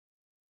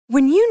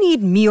When you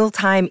need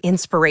mealtime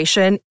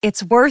inspiration,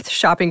 it's worth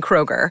shopping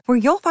Kroger, where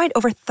you'll find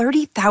over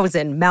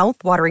 30,000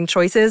 mouth-watering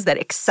choices that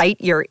excite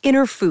your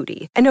inner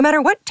foodie. And no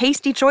matter what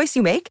tasty choice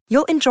you make,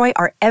 you'll enjoy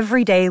our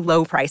everyday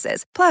low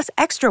prices, plus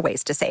extra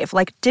ways to save,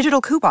 like digital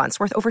coupons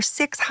worth over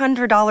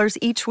 $600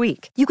 each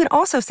week. You can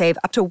also save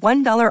up to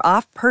 $1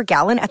 off per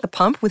gallon at the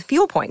pump with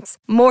fuel points.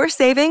 More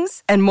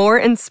savings and more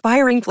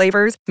inspiring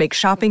flavors make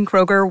shopping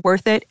Kroger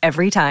worth it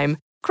every time.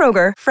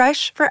 Kroger,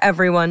 fresh for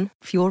everyone.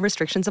 Fuel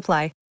restrictions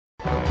apply.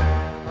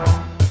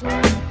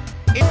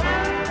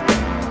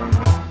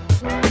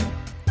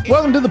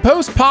 Welcome to the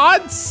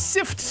post-pod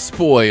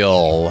SiftSpoil.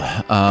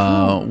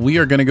 We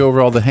are going to go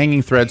over all the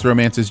hanging threads,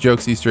 romances,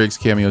 jokes, Easter eggs,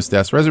 cameos,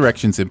 deaths,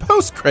 resurrections, and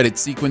post-credit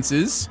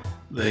sequences.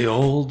 They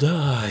all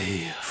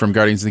die. From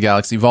Guardians of the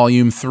Galaxy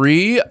Volume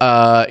 3.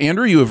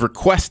 Andrew, you have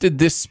requested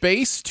this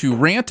space to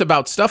rant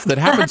about stuff that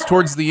happens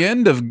towards the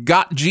end of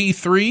Got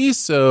G3,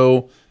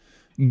 so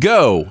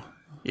go.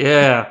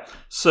 Yeah,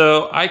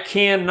 so I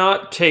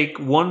cannot take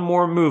one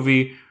more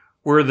movie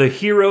where the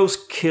heroes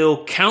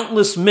kill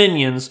countless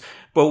minions,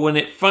 but when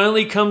it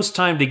finally comes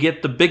time to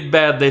get the big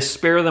bad, they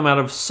spare them out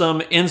of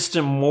some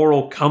instant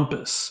moral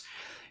compass.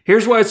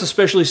 Here's why it's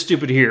especially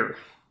stupid here.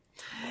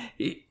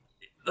 The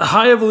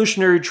High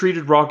Evolutionary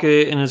treated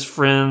Rocket and his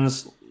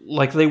friends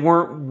like they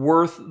weren't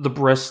worth the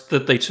breaths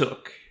that they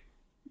took.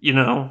 You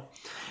know?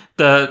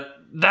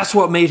 That's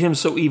what made him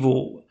so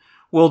evil.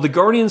 Well, the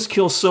Guardians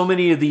kill so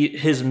many of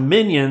his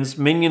minions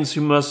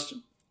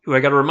who I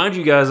gotta remind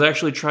you guys,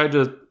 actually tried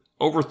to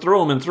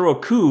overthrow him and throw a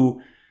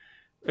coup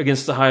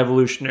against the High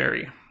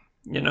Evolutionary,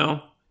 you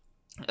know?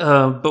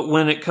 But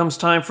when it comes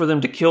time for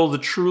them to kill the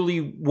truly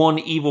one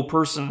evil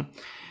person,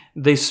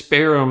 they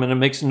spare him, and it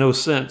makes no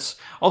sense.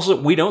 Also,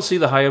 we don't see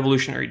the High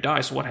Evolutionary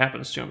die, so what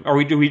happens to him?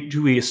 Do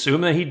we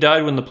assume that he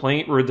died when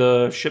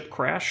the ship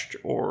crashed,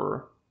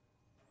 or?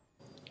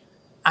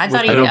 I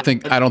don't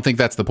think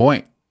that's the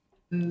point.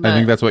 I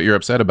think that's what you're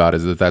upset about,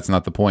 is that that's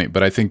not the point.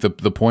 But I think the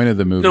point of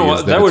the movie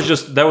is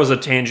that was a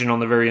tangent on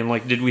the very end.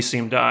 Like, did we see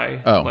him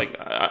die? Oh,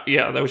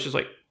 yeah, that was just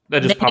like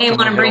that. Just they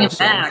want to bring him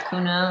back.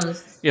 Who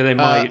knows? Yeah, they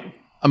might.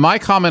 My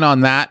comment on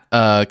that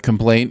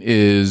complaint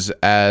is,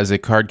 as a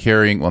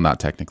card-carrying, well, not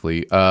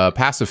technically,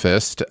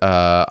 pacifist,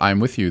 I'm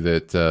with you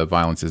that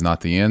violence is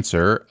not the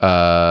answer.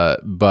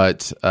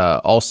 But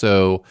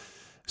also,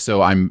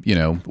 so I'm,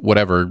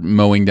 whatever,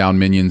 mowing down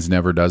minions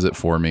never does it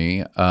for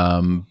me.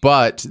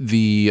 But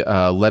the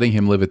letting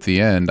him live at the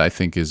end, I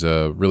think, is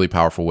a really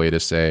powerful way to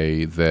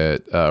say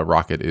that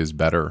Rocket is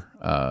better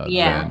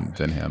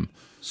than him.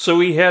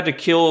 So he had to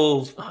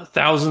kill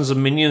thousands of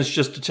minions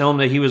just to tell him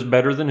that he was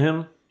better than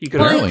him? He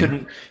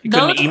couldn't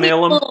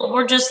email him? Those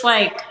were just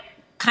like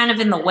kind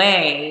of in the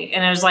way,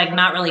 and it was like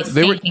not really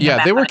thinking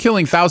about they were it.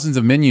 killing thousands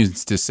of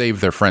minions to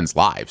save their friends'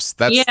 lives.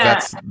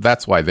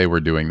 That's why they were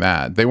doing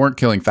that. They weren't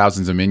killing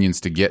thousands of minions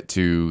to get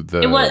to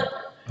the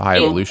High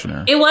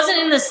Evolutionary. It wasn't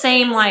in the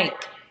same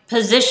like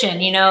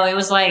position, It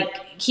was like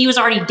he was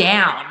already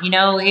down,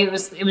 It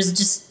was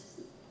just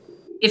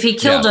if he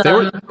killed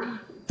them.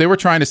 They were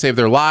trying to save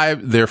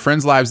their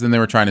friends' lives, then they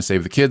were trying to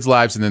save the kids'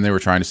 lives, and then they were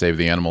trying to save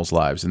the animals'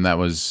 lives, and that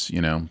was,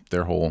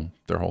 their whole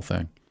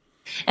thing.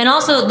 And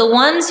also, the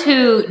ones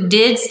who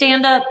did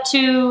stand up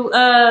to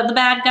the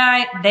bad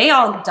guy, they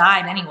all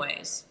died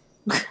anyways.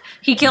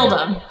 He killed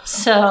them.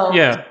 So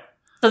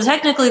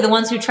technically, the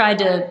ones who tried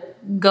to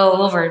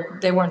go over,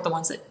 they weren't the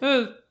ones that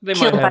they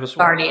killed might have the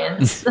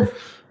Guardians.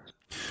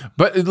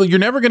 But you're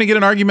never going to get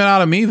an argument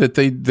out of me that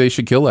they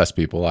should kill less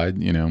people. I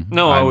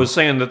was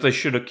saying that they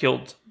should have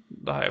killed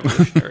the High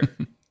Evolutionary.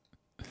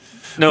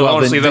 No, well,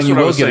 honestly, that's what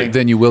I was saying.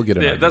 Then you will get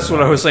it. Yeah, that's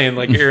what I was saying.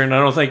 Like, Aaron, I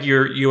don't think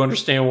you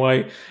understand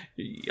why.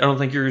 I don't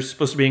think you're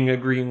supposed to be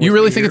agreeing with you.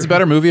 Really me think here. it's a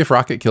better movie if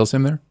Rocket kills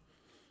him there?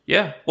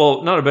 Yeah.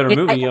 Well, not a better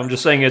movie. I'm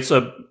just saying it's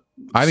a.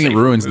 I think it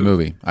ruins the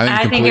movie.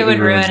 I think it would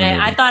ruin it.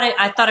 I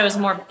thought it was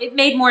more. It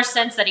made more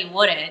sense that he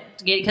wouldn't,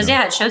 because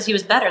it shows he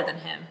was better than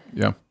him.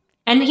 Yeah.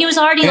 And he was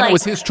already it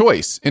was his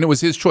choice.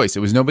 It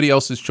was nobody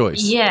else's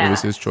choice. Yeah. It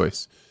was his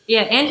choice.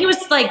 Yeah, and he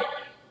was like.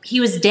 He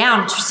was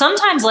down.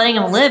 Sometimes letting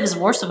him live is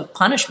worse of a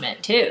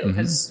punishment too,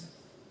 because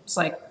it's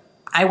like,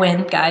 I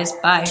win, guys.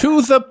 Bye.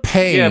 To the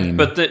pain.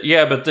 But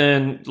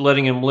then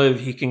letting him live,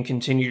 he can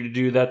continue to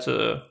do that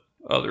to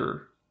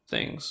other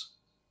things.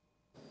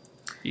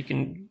 He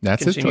can.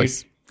 That's continue. His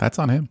choice. That's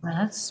on him.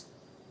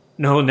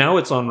 No, now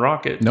it's on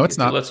Rocket. No, it's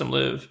not. He lets him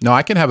live. No,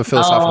 I can have a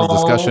philosophical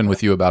discussion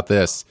with you about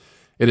this.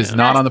 It is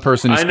not on the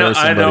person who spares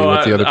somebody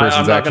what the other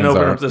person's actions are. I'm not going to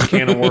open up this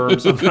can of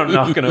worms. I'm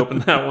not going to open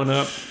that one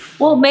up.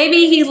 Well,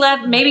 maybe he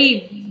left.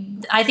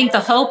 Maybe I think the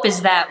hope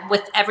is that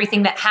with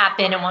everything that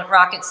happened and what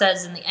Rocket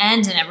says in the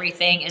end and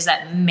everything, is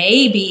that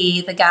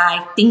maybe the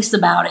guy thinks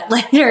about it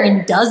later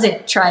and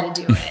doesn't try to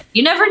do it.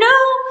 You never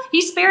know.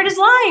 He spared his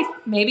life.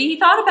 Maybe he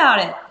thought about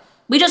it.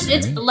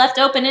 It's left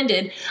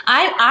open-ended.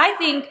 I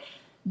think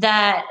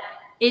that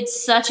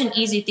it's such an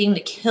easy thing to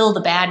kill the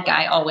bad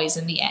guy always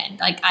in the end.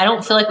 Like, I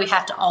don't feel like we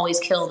have to always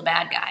kill the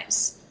bad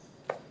guys.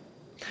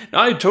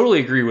 I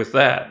totally agree with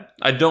that.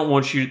 I don't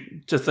want you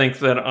to think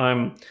that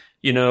I'm,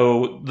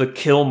 the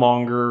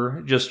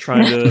killmonger just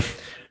trying to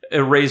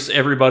erase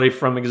everybody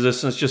from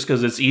existence just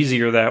because it's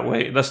easier that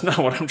way. That's not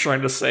what I'm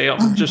trying to say.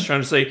 I'm just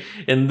trying to say,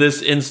 in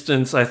this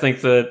instance, I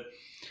think that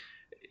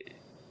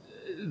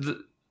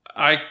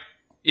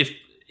if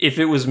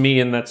it was me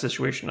in that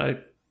situation, I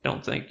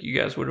don't think you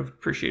guys would have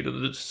appreciated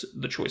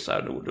the choice I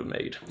would have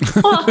made.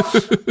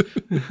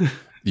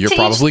 You're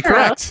probably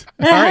correct.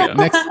 All right,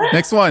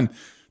 next one.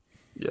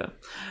 Yeah.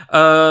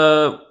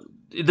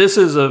 This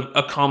is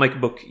a comic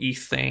book-y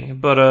thing,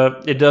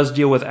 but it does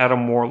deal with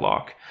Adam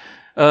Warlock.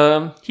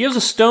 He has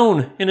a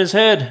stone in his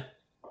head.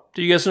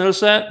 Did you guys notice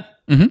that?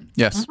 Mm-hmm.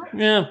 Yes.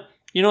 Yeah.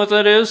 You know what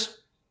that is?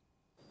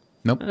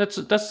 Nope. That's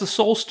the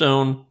Soul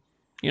Stone.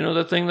 You know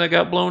that thing that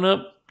got blown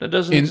up that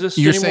doesn't exist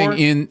you're anymore?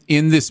 Saying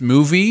in this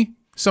movie,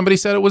 somebody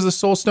said it was the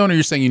Soul Stone, or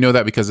you're saying you know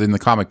that because in the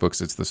comic books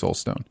it's the Soul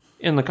Stone?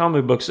 In the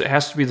comic books, it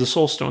has to be the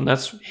Soul Stone.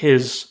 That's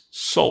his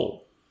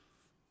soul.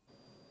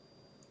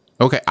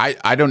 Okay,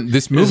 I don't.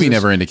 This movie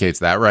never indicates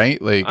that,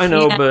 right? Like, I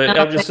know, but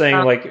I'm just saying,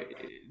 like,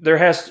 there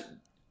has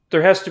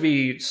to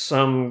be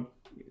some.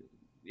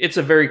 It's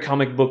a very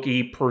comic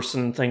booky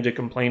person thing to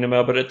complain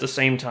about, but at the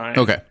same time,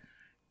 okay,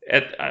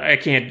 I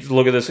can't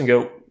look at this and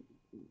go,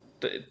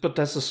 but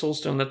that's the Soul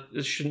Stone, that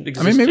it shouldn't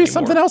exist. I mean, maybe anymore.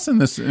 Something else in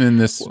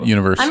this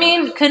universe. I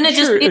mean, couldn't it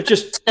Sure,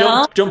 just be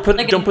don't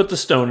put the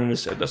stone in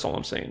his head. That's all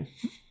I'm saying.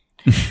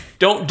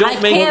 Don't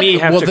make me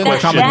have to then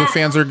question. comic book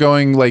fans are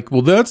going like,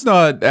 well, that's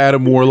not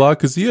Adam Warlock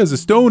because he has a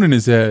stone in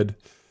his head.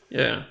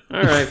 Yeah.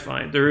 All right.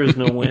 Fine. There is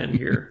no win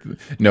here.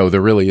 No,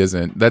 there really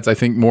isn't. I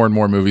think more and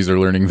more movies are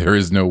learning there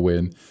is no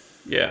win.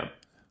 Yeah.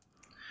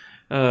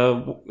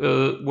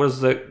 Was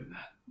the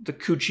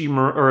Kuchi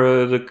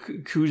or the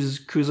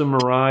Kuza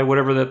Mirai,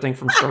 whatever that thing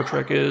from Star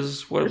Trek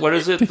is? What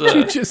is it? Did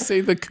you just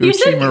say the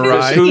Kuchi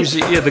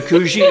Mirai? The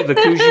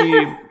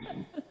Kuji.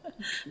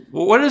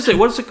 What is it?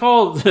 What's it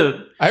called?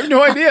 I have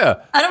no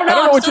idea. I don't know. I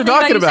don't know what you're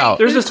talking about.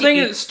 There's this thing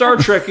in Star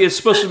Trek is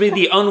supposed to be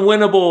the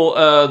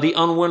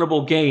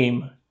unwinnable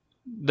game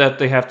that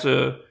they have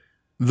to.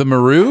 The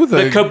Maru,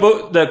 the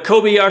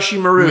Kobayashi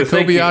Maru. The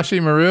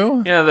Kobayashi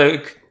Maru. Yeah,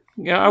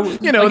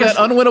 that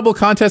unwinnable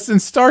contest in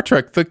Star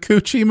Trek, the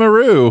Kuchi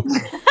Maru.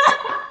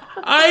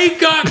 I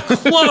got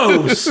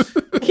close.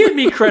 Give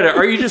me credit.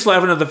 Are you just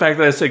laughing at the fact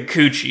that I said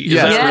coochie?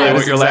 Yes, that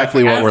is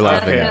exactly what we're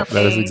laughing at.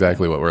 Definitely. That is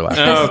exactly what we're laughing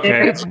at. Oh,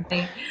 okay.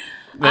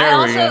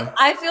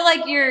 I feel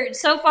like you're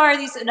so far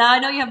now I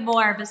know you have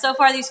more, but so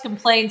far these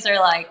complaints are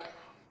like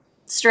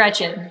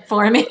stretching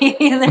for me.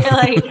 They're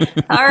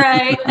like, all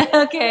right,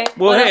 okay.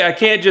 Well, hey, I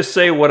can't just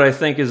say what I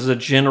think is a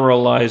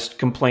generalized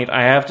complaint.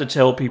 I have to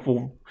tell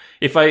people.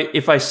 If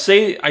I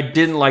say I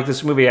didn't like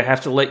this movie, I have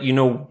to let you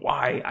know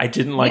why I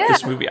didn't like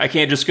this movie. I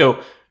can't just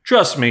go,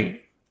 trust me.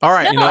 All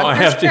right. No, I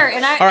have to.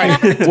 And I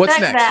What's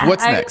respect next? that.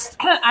 What's next?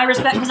 I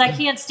respect, because I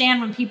can't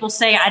stand when people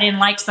say I didn't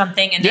like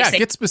something and they say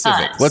get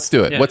specific. us. Let's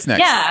do it. Yeah. What's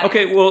next? Yeah.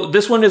 Okay, well,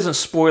 this one isn't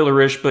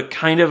spoilerish, but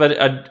kind of.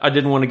 I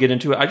didn't want to get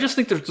into it. I just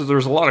think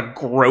there's a lot of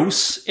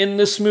gross in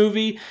this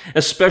movie,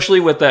 especially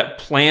with that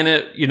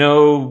planet,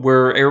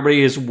 where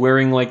everybody is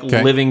wearing like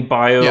living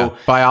bio. Yeah.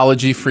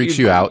 Biology freaks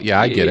you out. Yeah,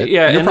 I get it.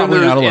 Yeah, You're probably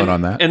not alone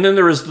on that. And then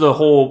there is the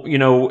whole,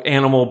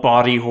 animal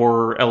body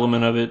horror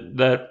element of it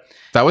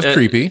that was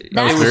creepy.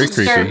 That was very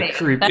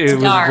creepy. It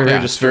was dark. very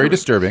It's disturbing. very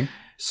disturbing.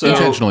 So,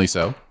 intentionally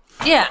so.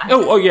 Yeah.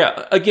 Oh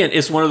yeah. Again,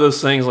 it's one of those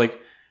things. Like,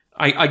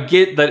 I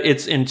get that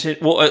it's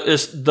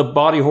it's the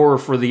body horror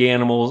for the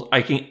animals.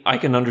 I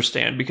can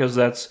understand, because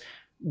that's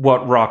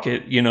what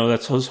Rocket.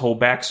 That's his whole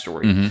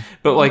backstory. Mm-hmm.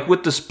 But like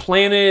with this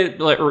planet,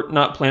 or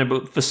not planet,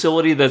 but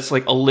facility that's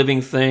like a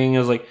living thing,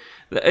 is like,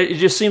 it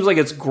just seems like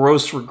it's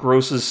gross for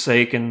gross's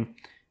sake, and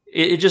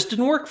it just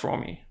didn't work for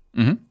me.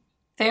 Mm-hmm.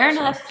 Fair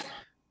enough.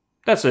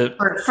 That's it.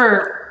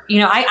 For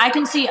I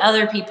can see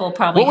other people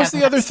probably. What was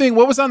the other thing?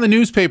 What was on the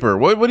newspaper?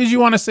 What did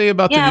you want to say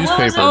about the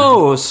newspaper?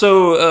 Oh,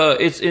 so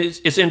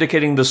it's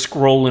indicating the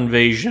Skrull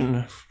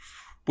invasion,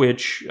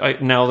 which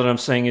now that I'm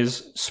saying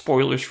is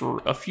spoilers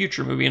for a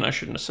future movie, and I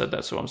shouldn't have said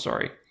that, so I'm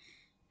sorry.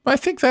 I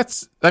think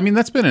that's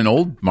been in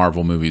old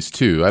Marvel movies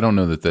too. I don't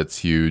know that that's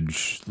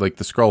huge. Like,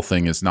 the Skrull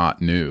thing is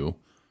not new.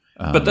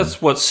 But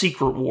that's what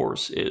Secret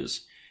Wars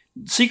is.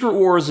 Secret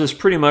Wars is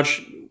pretty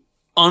much,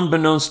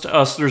 unbeknownst to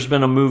us, there's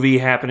been a movie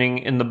happening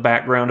in the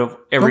background of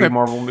every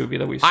Marvel movie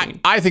that we've seen.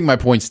 I think my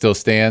point still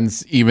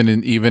stands,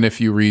 even if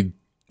you read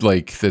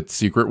like that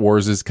Secret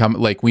Wars is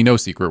coming. Like, we know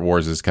Secret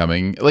Wars is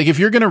coming. Like, if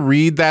you're going to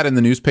read that in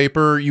the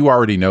newspaper, you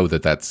already know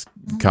that that's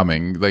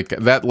coming. Like,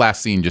 that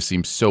last scene just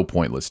seems so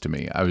pointless to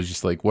me. I was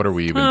just like, what are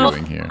we even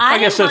doing here? I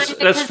guess that's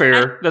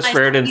fair. That's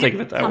fair. I didn't think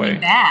of it that way.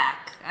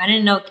 Back. I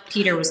didn't know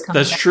Peter was coming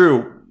back. That's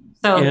true.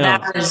 So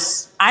that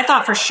was, I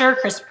thought for sure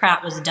Chris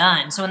Pratt was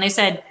done. So when they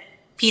said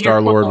Peter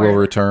Star-Lord will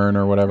return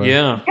or whatever.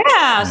 Yeah.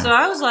 So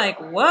I was like,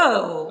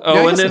 whoa.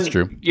 Oh, and then that's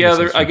true.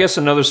 Yeah, I guess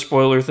another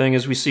spoiler thing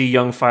is we see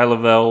young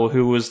Phyla-Vell,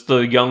 who was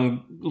the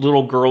young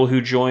little girl who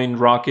joined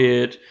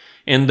Rocket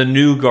and the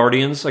new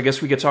Guardians. I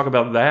guess we could talk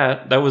about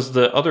that. That was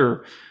the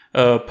other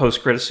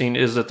post-credit scene,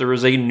 is that there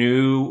is a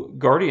new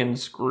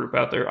Guardians group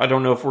out there. I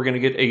don't know if we're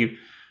going to get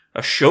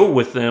a show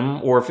with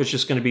them, or if it's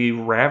just going to be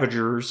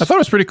Ravagers. I thought it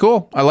was pretty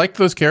cool. I liked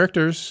those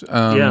characters.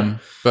 Yeah.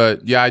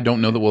 But yeah, I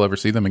don't know that we'll ever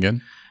see them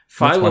again.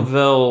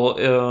 Phyla-Vell,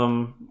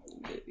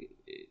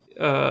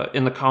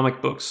 in the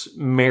comic books,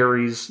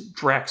 marries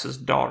Drax's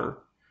daughter.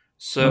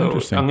 So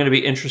I'm going to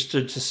be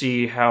interested to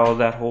see how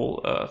that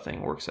whole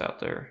thing works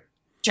out there.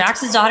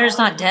 Drax's daughter's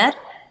not dead?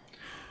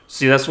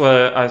 See, that's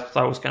what I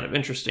thought was kind of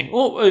interesting.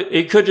 Well,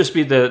 it could just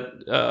be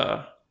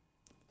that...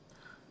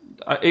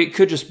 it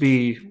could just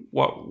be...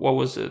 What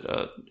was it?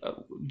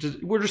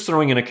 We're just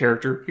throwing in a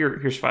character.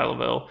 Here's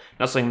Phyla-Vell.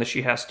 Not saying that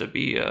she has to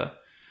be...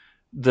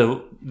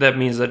 that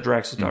means that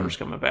Drax's daughter's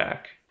coming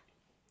back.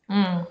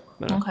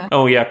 Okay.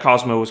 Oh yeah,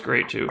 Cosmo was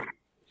great too.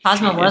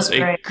 Cosmo was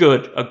great.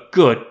 A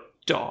good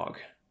dog.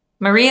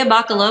 Maria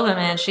Bakalova,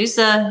 man, she's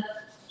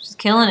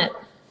killing it.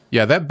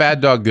 Yeah, that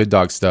bad dog, good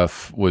dog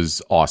stuff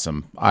was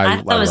awesome.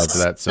 I loved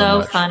that so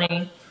much.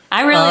 Funny.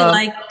 I really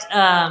liked.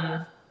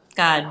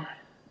 God,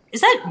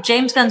 is that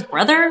James Gunn's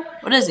brother?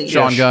 What is he?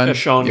 Sean Gunn.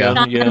 Sean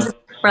Gunn. Yeah. Gunn's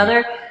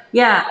brother.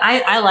 Yeah,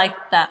 I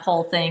liked that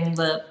whole thing.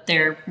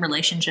 Their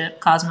relationship,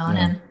 Cosmo and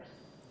him.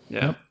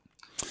 Yeah. Yep.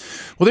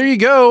 Well, there you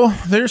go.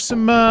 There's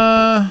some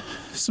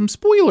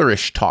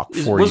spoilerish talk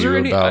for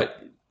you about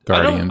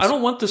Guardians. I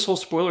don't want this whole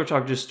spoiler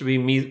talk just to be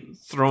me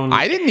throwing.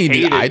 I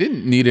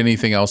didn't need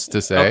anything else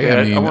to say.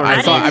 Okay,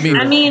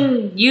 I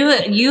mean,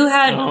 you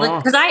had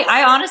because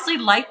I honestly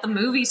liked the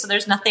movie, so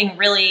there's nothing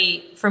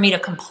really for me to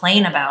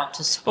complain about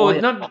to spoil.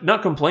 Well,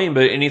 not complain,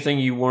 but anything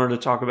you wanted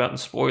to talk about in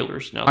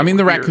spoilers. Now,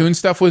 the raccoon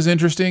stuff was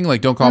interesting.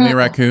 Like, don't call me a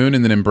raccoon,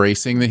 and then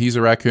embracing that he's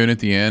a raccoon at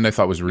the end, I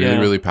thought was really,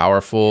 really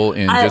powerful.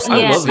 And I love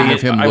seeing him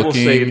looking. I will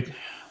say,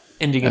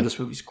 ending of this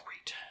movie is great.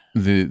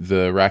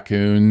 The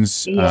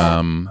raccoons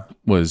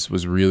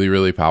was really,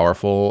 really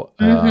powerful.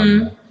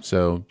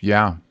 So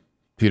yeah,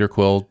 Peter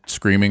Quill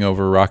screaming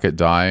over Rocket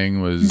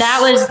dying was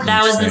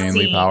the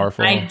scene.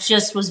 Powerful. I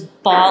just was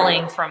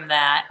bawling from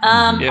that.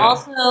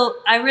 Also,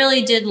 I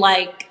really did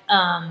like.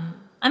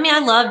 I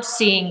loved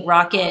seeing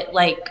Rocket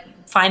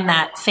find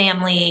that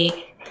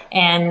family,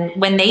 and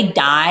when they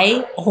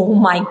die, oh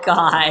my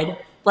god,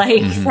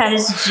 that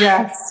is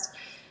just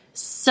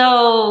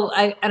so.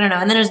 I don't know.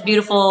 And then it was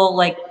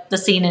beautiful, the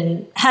scene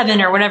in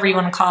heaven or whatever you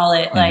want to call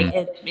it.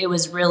 It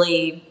was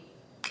really.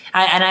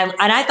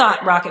 I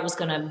thought Rocket was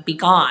going to be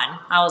gone.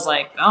 I was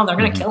like, oh, they're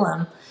going to kill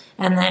him.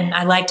 And then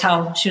I liked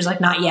how she was like,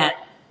 not yet.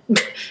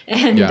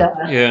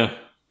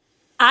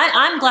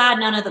 I'm glad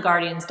none of the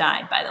Guardians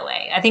died, by the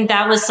way. I think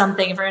that was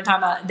something, if we're going to talk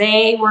about,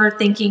 they were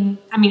thinking,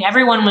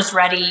 everyone was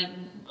ready.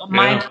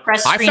 My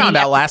press I found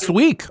out last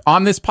week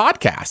on this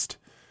podcast.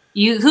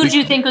 Who'd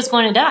you think was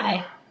going to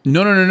die?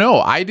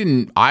 No. I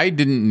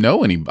didn't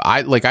know any.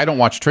 I don't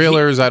watch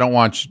trailers. I don't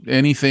watch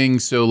anything.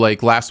 So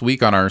last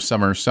week on our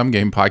Summer Some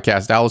Game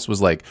podcast, Alice was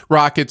like,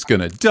 Rocket's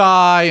gonna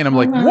die. And I'm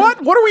like,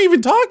 what? What are we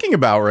even talking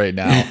about right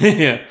now?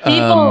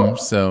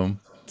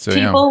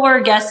 People were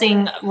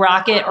guessing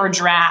Rocket or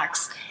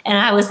Drax. And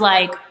I was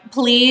like,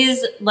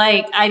 please,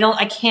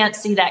 I can't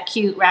see that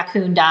cute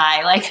raccoon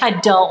die. I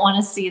don't want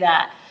to see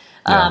that.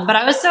 But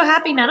I was so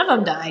happy none of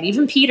them died.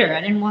 Even Peter.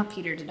 I didn't want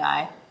Peter to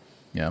die.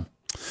 Yeah.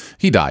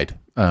 He died.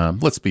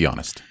 Let's be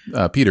honest.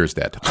 Peter's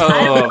dead. I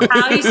don't know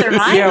how he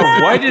survived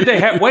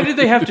that. Why did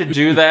they have to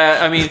do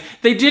that?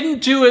 They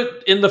didn't do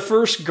it in the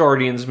first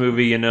Guardians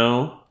movie,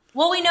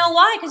 Well, we know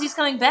why, because he's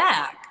coming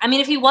back.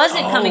 If he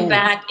wasn't coming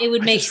back, it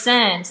would make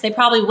sense. They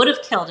probably would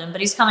have killed him, but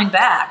he's coming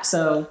back.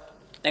 So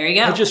there you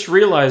go. I just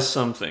realized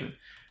something.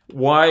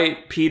 Why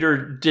Peter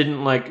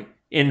didn't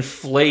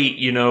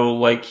inflate,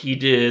 like he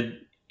did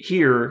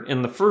here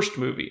in the first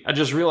movie. I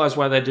just realized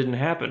why that didn't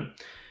happen.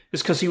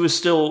 It's because he was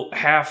still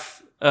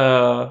half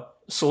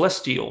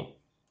celestial.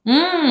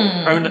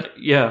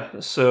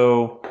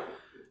 So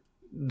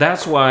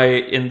that's why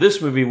in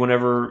this movie,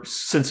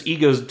 since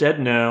Ego's dead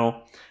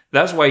now,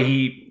 that's why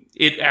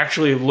it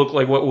actually looked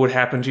like what would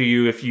happen to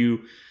you if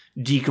you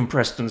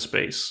decompressed in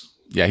space.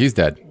 Yeah, he's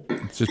dead.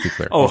 Let's just be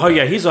clear.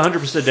 He's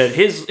 100% dead.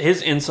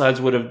 His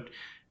insides would have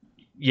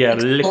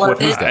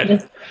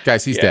liquefied.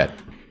 Guys, he's dead.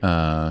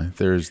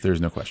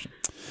 There's no question.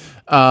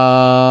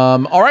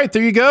 All right,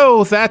 there you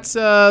go. That's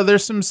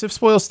there's some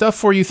SiftSpoil stuff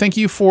for you. Thank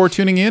you for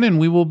tuning in, and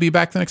we will be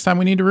back the next time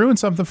we need to ruin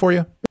something for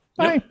you.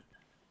 Bye.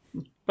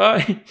 Yep.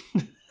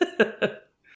 Bye.